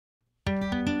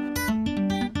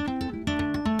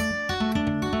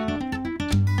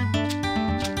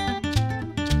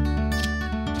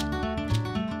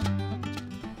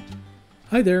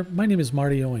Hi there, my name is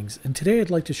Marty Owings, and today I'd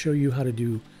like to show you how to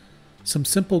do some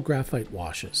simple graphite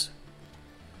washes.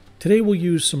 Today we'll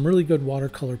use some really good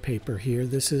watercolor paper here.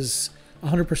 This is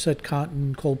 100%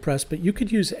 cotton cold press, but you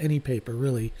could use any paper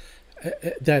really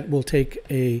that will take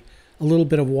a little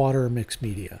bit of water or mixed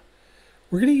media.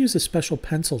 We're going to use a special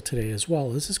pencil today as well.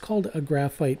 This is called a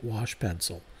graphite wash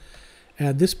pencil.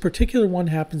 And this particular one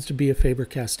happens to be a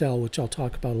Faber-Castell, which I'll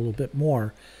talk about a little bit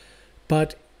more.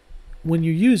 But when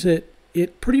you use it,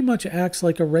 it pretty much acts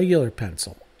like a regular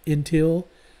pencil until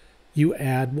you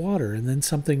add water, and then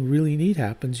something really neat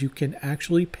happens. You can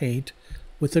actually paint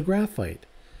with the graphite.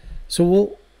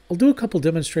 So I'll do a couple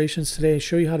demonstrations today,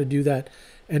 show you how to do that,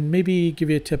 and maybe give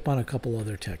you a tip on a couple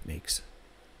other techniques.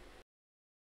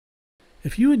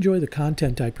 If you enjoy the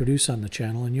content I produce on the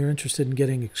channel and you're interested in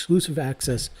getting exclusive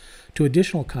access to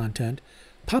additional content,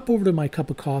 pop over to my Cup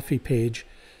of Coffee page.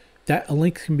 A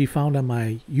link can be found on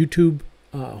my YouTube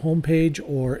homepage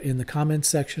or in the comments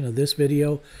section of this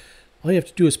video. All you have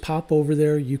to do is pop over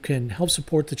there. You can help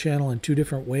support the channel in two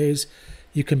different ways.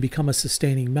 You can become a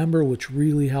sustaining member, which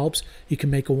really helps. You can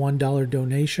make a $1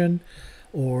 donation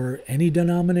or any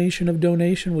denomination of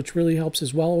donation, which really helps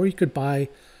as well. Or you could buy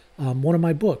one of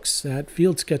my books. That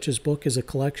Field Sketches book is a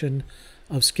collection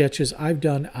of sketches I've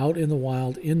done out in the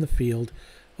wild, in the field,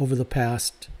 over the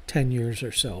past 10 years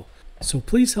or so. So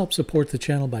please help support the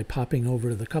channel by popping over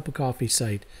to the Cup of Coffee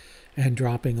site and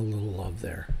dropping a little love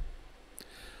there.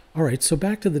 All right, so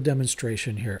back to the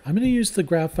demonstration here. I'm going to use the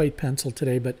graphite pencil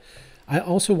today, but I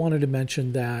also wanted to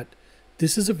mention that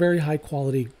this is a very high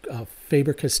quality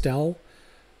Faber-Castell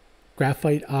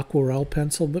graphite aquarelle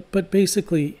pencil, but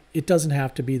basically it doesn't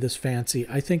have to be this fancy.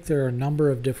 I think there are a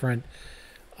number of different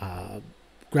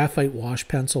graphite wash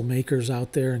pencil makers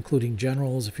out there, including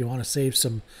Generals. If you want to save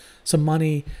some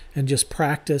money and just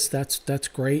practice, that's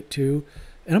great too.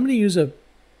 And I'm going to use a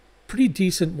pretty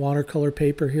decent watercolor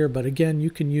paper here, but again, you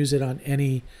can use it on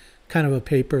any kind of a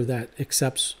paper that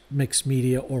accepts mixed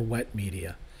media or wet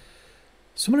media.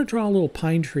 So I'm going to draw a little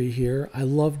pine tree here. I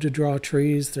love to draw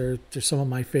trees. They're some of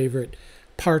my favorite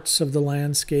parts of the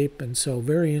landscape, and so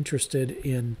very interested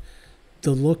in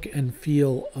the look and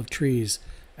feel of trees.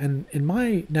 And in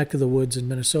my neck of the woods in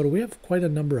Minnesota, we have quite a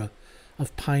number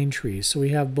of pine trees. So we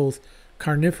have both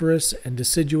carnivorous and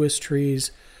deciduous trees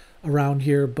around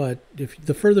here, but if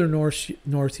the further north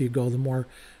you go, the more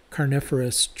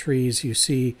carnivorous trees you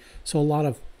see. So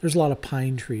there's a lot of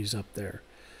pine trees up there.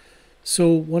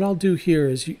 So what I'll do here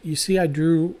is you see I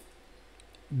drew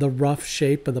the rough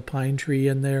shape of the pine tree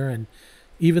in there and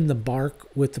even the bark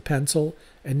with the pencil.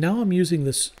 And now I'm using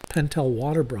this Pentel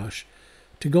water brush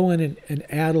to go in and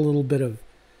add a little bit of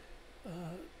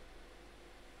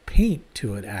paint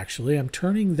to it. Actually, I'm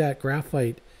turning that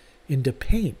graphite into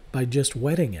paint by just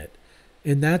wetting it.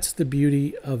 And that's the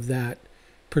beauty of that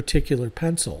particular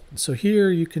pencil. So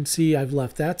here you can see I've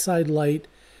left that side light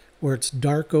where it's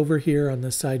dark over here on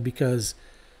this side because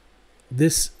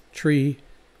this tree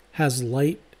has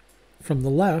light from the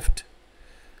left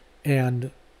and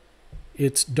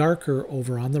it's darker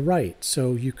over on the right.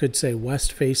 So you could say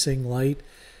west facing light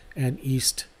and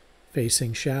east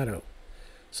facing shadow.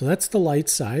 So that's the light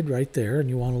side right there, and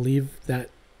you want to leave that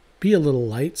be a little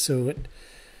light so it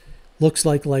looks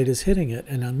like light is hitting it.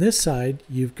 And on this side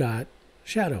you've got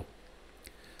shadow.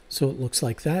 So it looks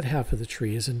like that half of the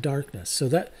tree is in darkness. So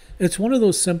that it's one of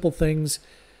those simple things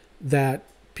that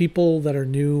people that are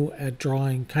new at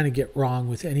drawing kind of get wrong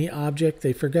with any object.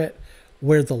 They forget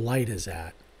where the light is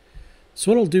at.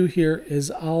 So what I'll do here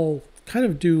is I'll kind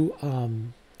of do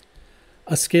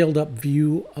a scaled up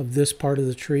view of this part of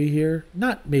the tree here.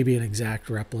 Not maybe an exact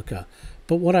replica,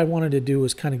 but what I wanted to do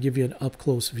was kind of give you an up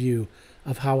close view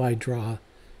of how I draw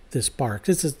this bark.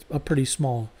 This is a pretty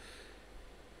small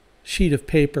sheet of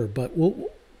paper, but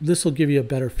this will give you a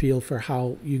better feel for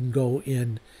how you can go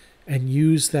in and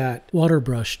use that water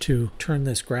brush to turn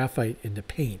this graphite into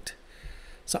paint.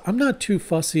 So I'm not too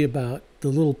fussy about the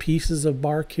little pieces of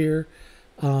bark here.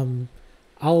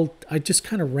 I just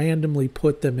kind of randomly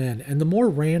put them in, and the more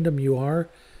random you are,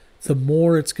 the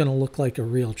more it's going to look like a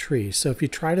real tree. So if you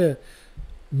try to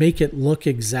make it look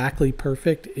exactly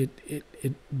perfect,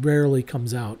 it rarely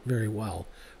comes out very well,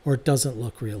 or it doesn't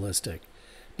look realistic.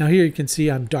 Now here you can see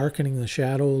I'm darkening the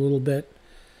shadow a little bit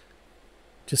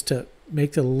just to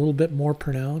make it a little bit more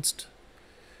pronounced.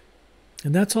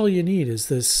 And that's all you need is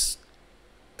this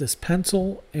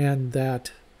pencil and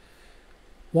that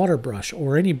water brush,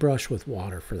 or any brush with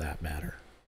water for that matter.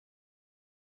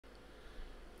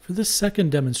 For this second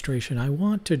demonstration, I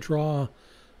want to draw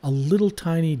a little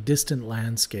tiny distant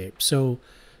landscape. So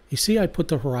you see I put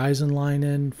the horizon line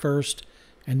in first,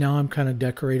 and now I'm kind of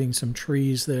decorating some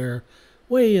trees there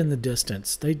way in the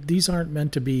distance. These aren't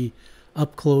meant to be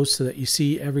up close so that you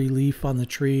see every leaf on the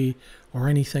tree or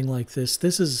anything like this.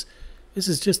 This is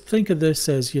just, think of this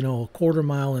as, you know, a quarter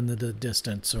mile into the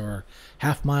distance or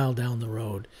half mile down the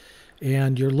road.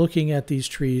 And you're looking at these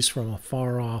trees from a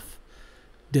far off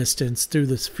distance through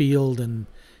this field, and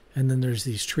then there's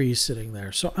these trees sitting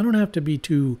there. So I don't have to be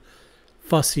too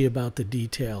fussy about the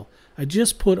detail. I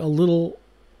just put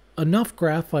enough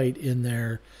graphite in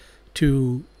there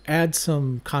to add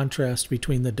some contrast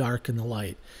between the dark and the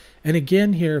light. And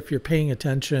again here, if you're paying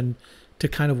attention to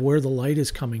kind of where the light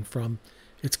is coming from,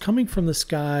 it's coming from the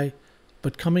sky,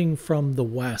 but coming from the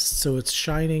west. So it's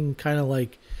shining kind of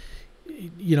like,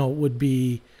 you know, it would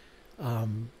be,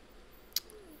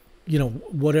 you know,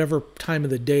 whatever time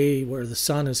of the day where the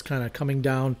sun is kind of coming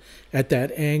down at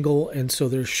that angle. And so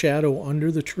there's shadow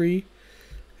under the tree.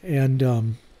 And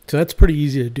so that's pretty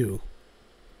easy to do.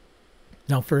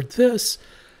 Now for this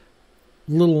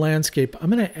little landscape,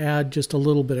 I'm going to add just a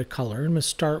little bit of color. I'm going to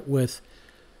start with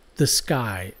the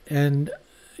sky. And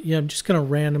yeah, I'm just going to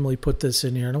randomly put this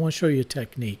in here, and I want to show you a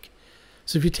technique.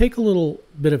 So if you take a little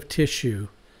bit of tissue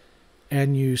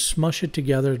and you smush it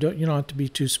together, you don't have to be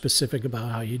too specific about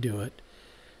how you do it,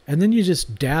 and then you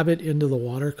just dab it into the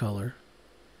watercolor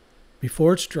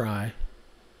before it's dry,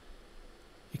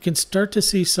 you can start to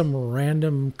see some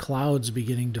random clouds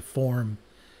beginning to form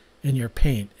in your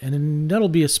paint. And that'll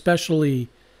be especially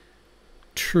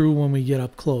true when we get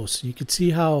up close. You can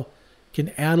see how can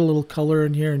add a little color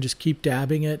in here and just keep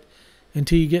dabbing it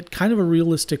until you get kind of a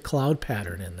realistic cloud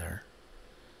pattern in there.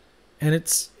 And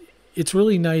it's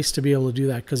really nice to be able to do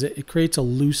that because it creates a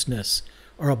looseness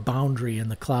or a boundary in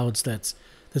the clouds that's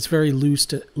very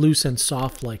loose and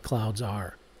soft like clouds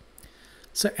are.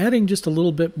 So adding just a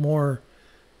little bit more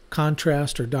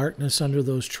contrast or darkness under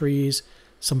those trees,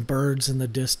 some birds in the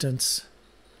distance,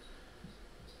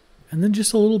 and then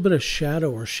just a little bit of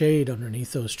shadow or shade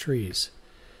underneath those trees.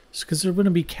 Because they're going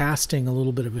to be casting a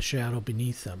little bit of a shadow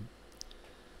beneath them.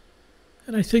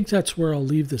 And I think that's where I'll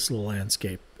leave this little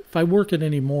landscape. If I work it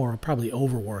anymore, I'll probably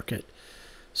overwork it.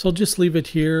 So I'll just leave it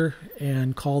here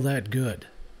and call that good.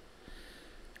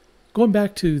 Going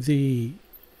back to the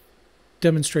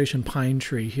demonstration pine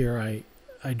tree here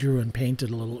I drew and painted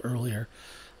a little earlier.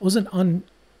 I wasn't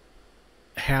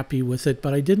unhappy with it,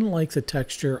 but I didn't like the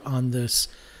texture on this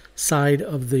side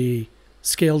of the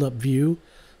scaled up view.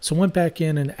 So I went back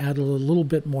in and added a little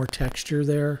bit more texture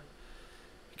there.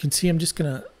 You can see I'm just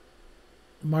going to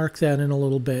mark that in a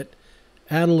little bit,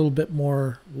 add a little bit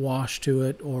more wash to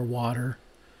it or water.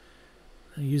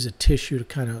 I use a tissue to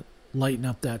kind of lighten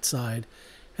up that side.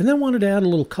 And then wanted to add a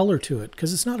little color to it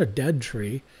because it's not a dead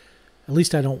tree. At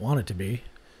least I don't want it to be.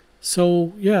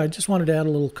 So yeah, I just wanted to add a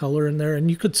little color in there.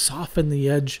 And you could soften the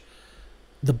edge,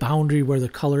 the boundary where the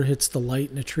color hits the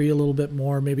light in a tree a little bit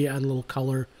more. Maybe add a little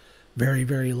color. Very,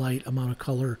 very light amount of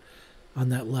color on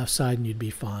that left side and you'd be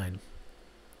fine.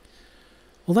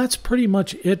 Well, that's pretty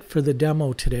much it for the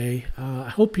demo today. I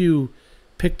hope you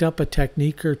picked up a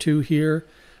technique or two here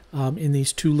in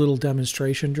these two little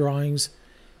demonstration drawings.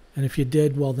 And if you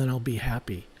did, well, then I'll be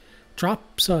happy.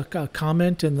 Drop a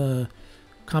comment in the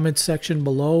comments section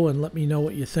below and let me know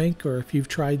what you think or if you've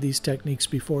tried these techniques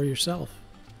before yourself.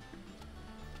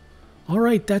 All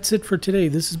right, that's it for today.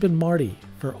 This has been Marty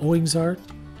for owingsart.com.